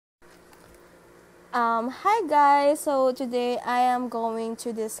Hi guys, so today I am going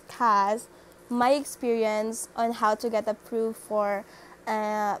to discuss my experience on how to get approved for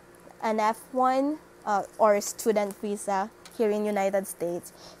an F1 or student visa here in United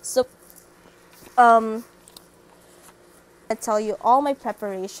States. So I tell you all my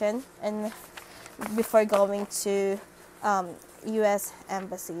preparation and before going to U.S.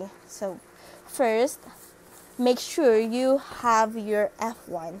 Embassy. So first, make sure you have your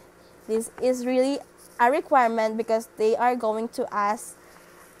F1. This is really a requirement because they are going to ask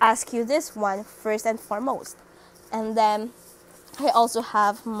you this one first and foremost. And then I also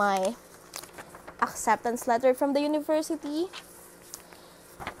have my acceptance letter from the university,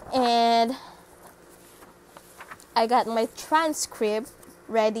 and I got my transcript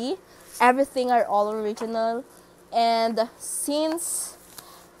ready. Everything are all original, and since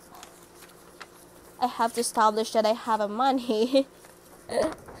I have to establish that I have a money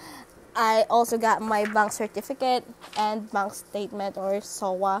I also got my bank certificate and bank statement or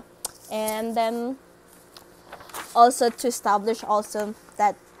SOA, and then also to establish also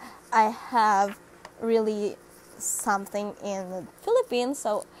that I have really something in the Philippines.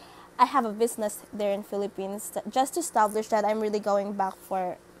 So I have a business there in Philippines, just to establish that I'm really going back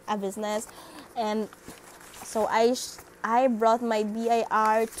for a business. And so I brought my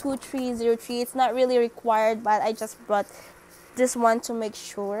BIR 2303. It's not really required, but I just brought this one to make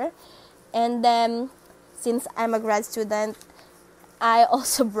sure. And then since I'm a grad student, I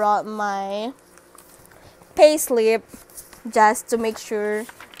also brought my payslip just to make sure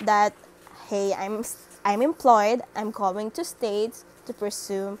that hey, I'm employed, I'm going to States to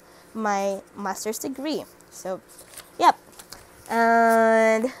pursue my master's degree. So yep.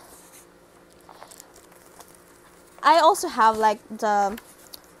 And I also have like the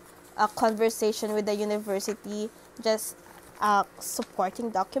a conversation with the university, just a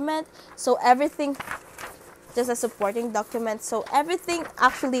supporting document. So everything, just a supporting document. So everything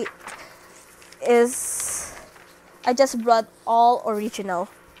actually is, I just brought all original.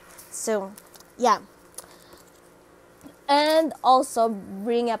 So yeah. And also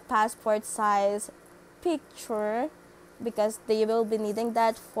bring a passport size picture because they will be needing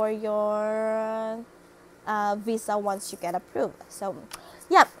that for your visa once you get approved. So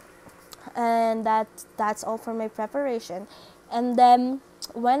yeah. And that's all for my preparation. And then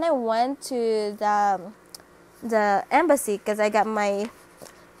when I went to the embassy, because I got my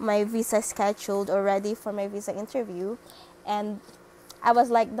visa scheduled already for my visa interview, and I was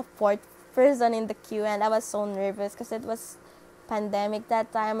like the fourth person in the queue, and I was so nervous because it was pandemic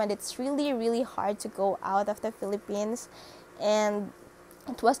that time, and it's really really hard to go out of the Philippines. And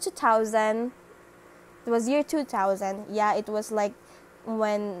it was 2000, it was year 2000. Yeah, it was like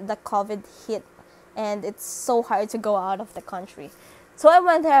when the COVID hit, and it's so hard to go out of the country. So I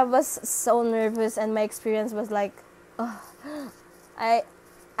went there, I was so nervous, and my experience was like, I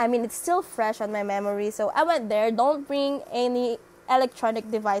mean, it's still fresh on my memory. So I went there, don't bring any electronic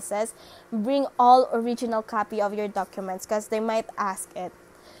devices, bring all original copy of your documents because they might ask it.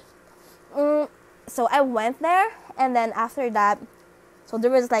 So I went there, and then after that, so there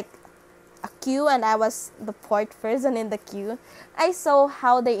was like a queue, and I was the fourth person in the queue. I saw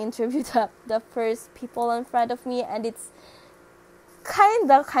how they interviewed the first people in front of me, and it's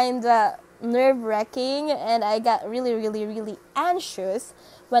kinda nerve-wracking, and I got really really really anxious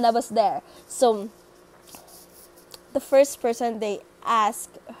when I was there. So the first person, they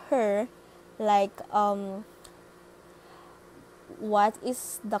asked her like what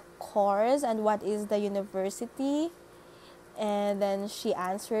is the course and what is the university, and then she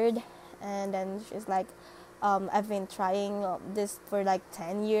answered, and then she's like, I've been trying this for like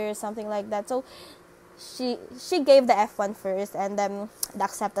 10 years, something like that. So she gave the F1 first, and then the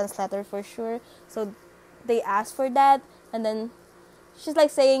acceptance letter for sure. So they asked for that, and then she's like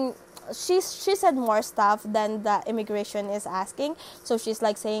saying, she said more stuff than the immigration is asking. So she's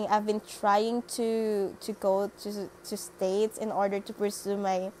like saying, I've been trying to go to States in order to pursue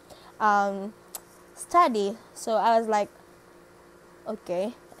my study. So I was like,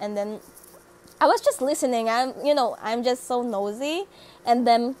 okay. And then I was just listening. I'm just so nosy. And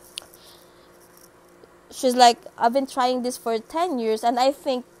then she's like, I've been trying this for 10 years, and I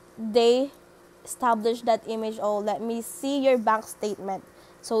think they established that image. Oh, let me see your bank statement.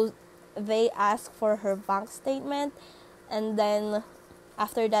 So they asked for her bank statement, and then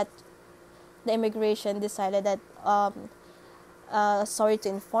after that, the immigration decided that sorry to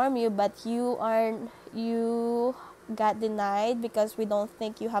inform you, but you got denied because we don't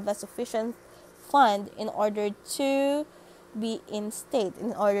think you have a sufficient fund in order to be in state,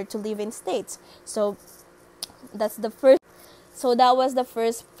 in order to live in states. So that's the first So that was the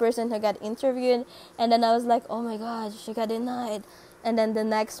first person who got interviewed, and then I was like, oh my god, she got denied. And then the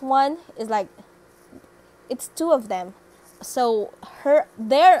next one is like, it's two of them. So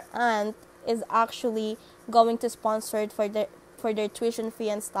their aunt is actually going to sponsor it for their tuition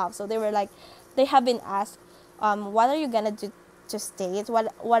fee and stuff. So they were like, they have been asked, what are you gonna do to state?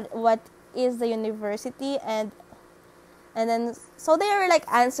 What is the university? And then so they were like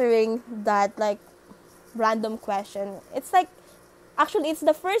answering that like random question. It's like, actually it's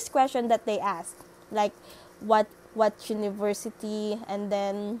the first question that they asked, like what university, and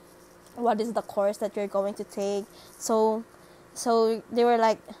then what is the course that you're going to take. So they were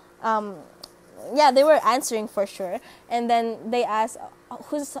like, yeah, they were answering for sure. And then they asked,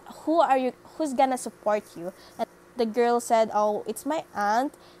 who's gonna support you? And the girl said, oh, it's my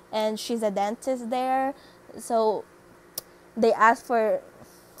aunt, and she's a dentist there. So they asked for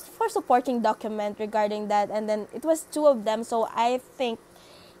supporting document regarding that, and then it was two of them. So I think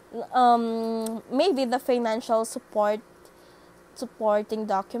maybe the financial supporting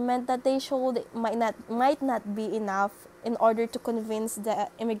document that they showed might not be enough in order to convince the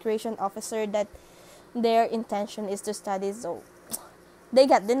immigration officer that their intention is to study. So they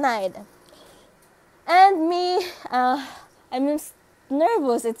got denied. And me, I'm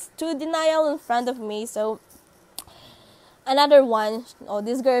nervous. It's two denial in front of me. So another one, oh,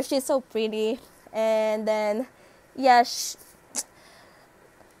 this girl, she's so pretty. And then yeah,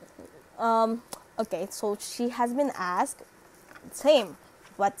 okay, so she has been asked, same,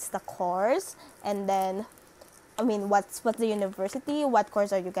 what's the course, and then what's the university, what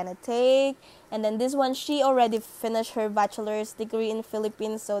course are you gonna take. And then this one, she already finished her bachelor's degree in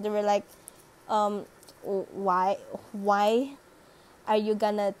Philippines. So they were like, why are you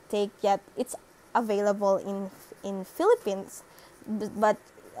gonna take yet? It's available in Philippines. But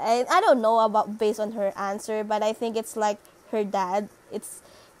I don't know about based on her answer, but I think it's like her dad, it's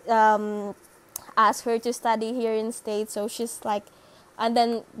asked her to study here in States. So she's like, and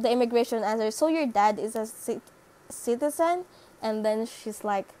then the immigration answer, so your dad is a citizen? And then she's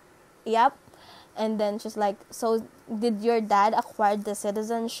like, yep. And then she's like, so did your dad acquire the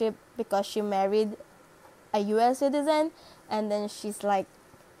citizenship because she married a US citizen? And then she's like,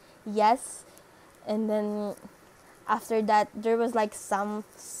 yes. And then after that, there was like some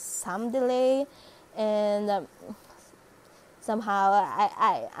delay, and somehow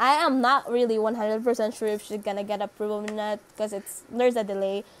I am not really 100% sure if she's gonna get approved or not, because there's a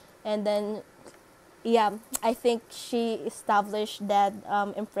delay. And then yeah, I think she established that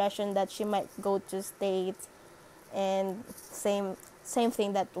impression that she might go to States, and same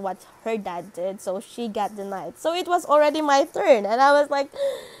thing that what her dad did. So she got denied. So it was already my turn, and I was like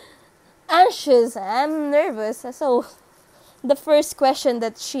anxious, I'm nervous. So the first question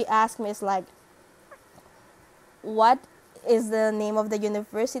that she asked me is like, what is the name of the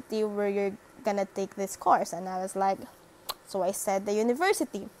university where you're gonna take this course? And I was like, so I said the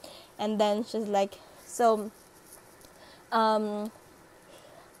university. And then she's like, so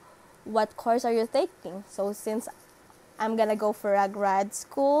what course are you taking? So since I'm gonna go for a grad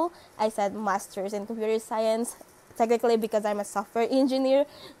school, I said master's in computer science, technically because I'm a software engineer.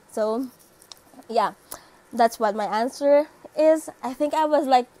 So yeah, that's what my answer is. I think I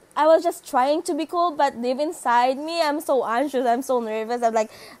was just trying to be cool, but deep inside me, I'm so anxious, I'm so nervous. I'm like,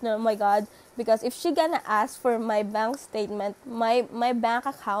 no, my god, because if she gonna ask for my bank statement, my bank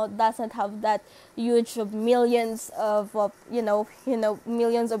account doesn't have that huge of millions of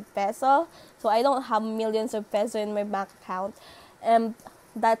millions of peso. So I don't have millions of peso in my bank account. And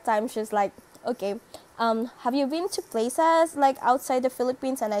that time she's like, okay, have you been to places like outside the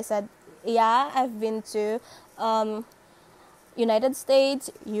Philippines? And I said, yeah, I've been to United States,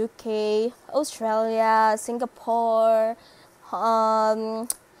 UK, Australia, Singapore,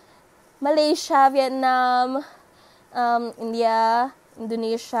 Malaysia, Vietnam, India,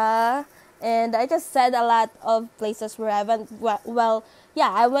 Indonesia, and I just said a lot of places where I went. Well,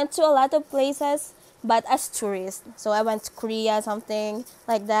 yeah, I went to a lot of places, but as tourist. So I went to Korea, something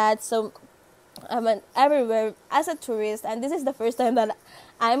like that. So I went everywhere as a tourist, and this is the first time that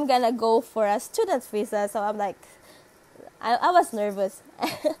I'm gonna go for a student visa. So I'm like, I was nervous.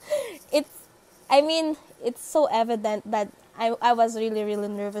 It's so evident that I was really, really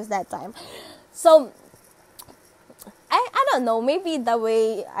nervous that time. So I don't know, maybe the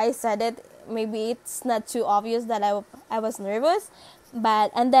way I said it, maybe it's not too obvious that I was nervous.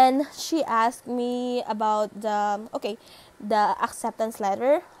 And then she asked me about the acceptance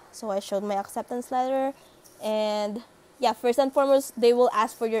letter. So I showed my acceptance letter, and yeah, first and foremost, they will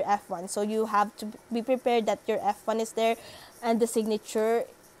ask for your F1. So you have to be prepared that your F1 is there, and the signature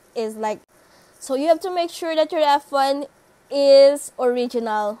is like, so you have to make sure that your F1 is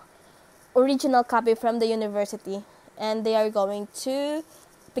original copy from the university, and they are going to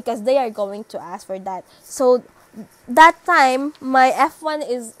ask for that. So that time my F1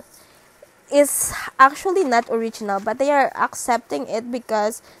 is actually not original, but they are accepting it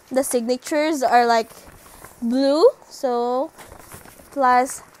because the signatures are like blue. So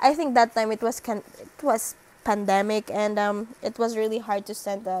plus I think that time it was pandemic, and it was really hard to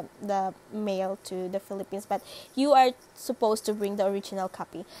send the mail to the Philippines, but you are supposed to bring the original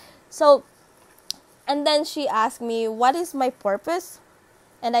copy. So and then she asked me what is my purpose,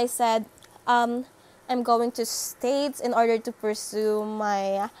 and I said I'm going to States in order to pursue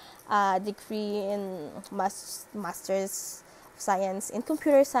my degree in master's of science in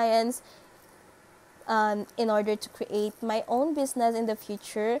computer science, in order to create my own business in the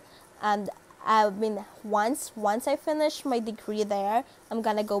future. And once I finish my degree there, I'm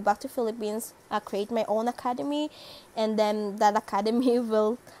gonna go back to Philippines, create my own academy, and then that academy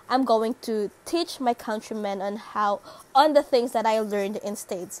I'm going to teach my countrymen on the things that I learned in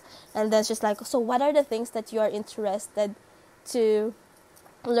States. And then she's like, so what are the things that you are interested to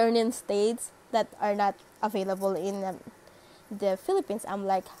learn in States that are not available in the Philippines? I'm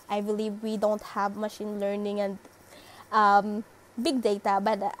like, I believe we don't have machine learning and big data,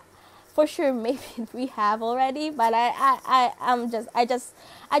 but for sure maybe we have already. But I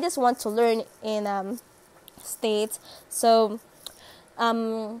just want to learn in States. So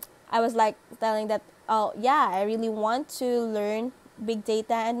I was like telling that, oh yeah, I really want to learn big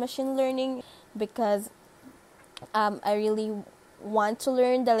data and machine learning because I really want to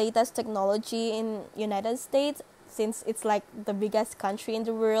learn the latest technology in United States, since it's like the biggest country in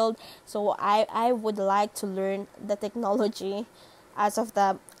the world. So I would like to learn the technology as of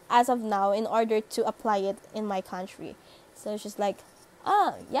now in order to apply it in my country. So she's like,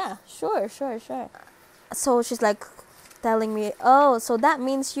 oh yeah, sure. So she's like telling me, oh, so that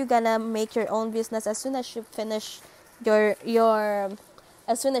means you're gonna make your own business as soon as you finish your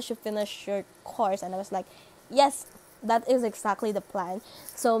course. And I was like, yes, that is exactly the plan.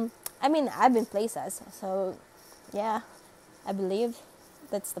 So I mean, I've been places, so yeah, I believe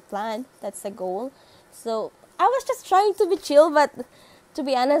that's the plan, that's the goal. So I was just trying to be chill, but to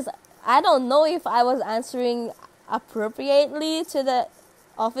be honest, I don't know if I was answering appropriately to the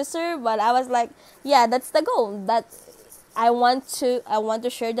officer, but I was like, yeah, that's the goal. That I want to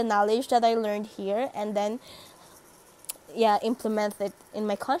share the knowledge that I learned here, and then yeah, implement it in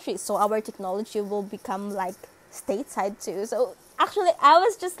my country, so our technology will become like stateside too. So actually I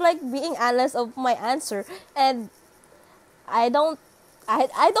was just like being honest of my answer, and I don't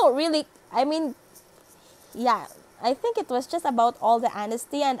really, I mean, yeah, I think it was just about all the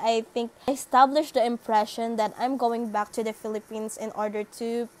honesty, and I think I established the impression that I'm going back to the Philippines in order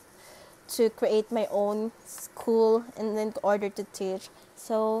to create my own school and in order to teach.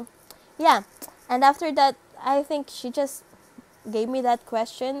 So yeah, and after that I think she just gave me that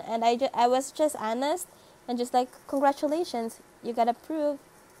question, and I was just honest and just like, congratulations, you got approved.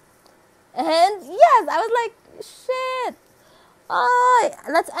 And yes, I was like, shit, oh,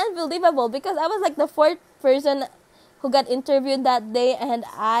 that's unbelievable, because I was like the fourth person who got interviewed that day, and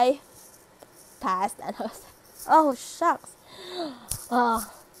I passed. And I was like, oh shucks.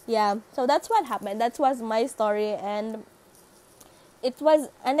 Oh yeah, so that's what happened. That was my story, and it was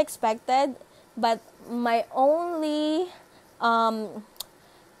unexpected, but my only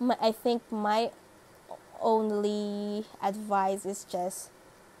I think my only advice is just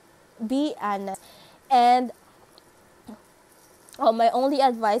be honest. And my only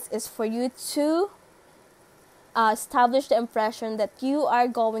advice is for you to establish the impression that you are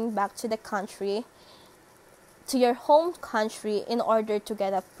going back to the country, to your home country, in order to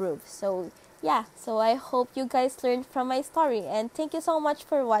get approved. So yeah, so I hope you guys learned from my story, and thank you so much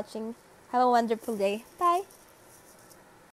for watching. Have a wonderful day. Bye.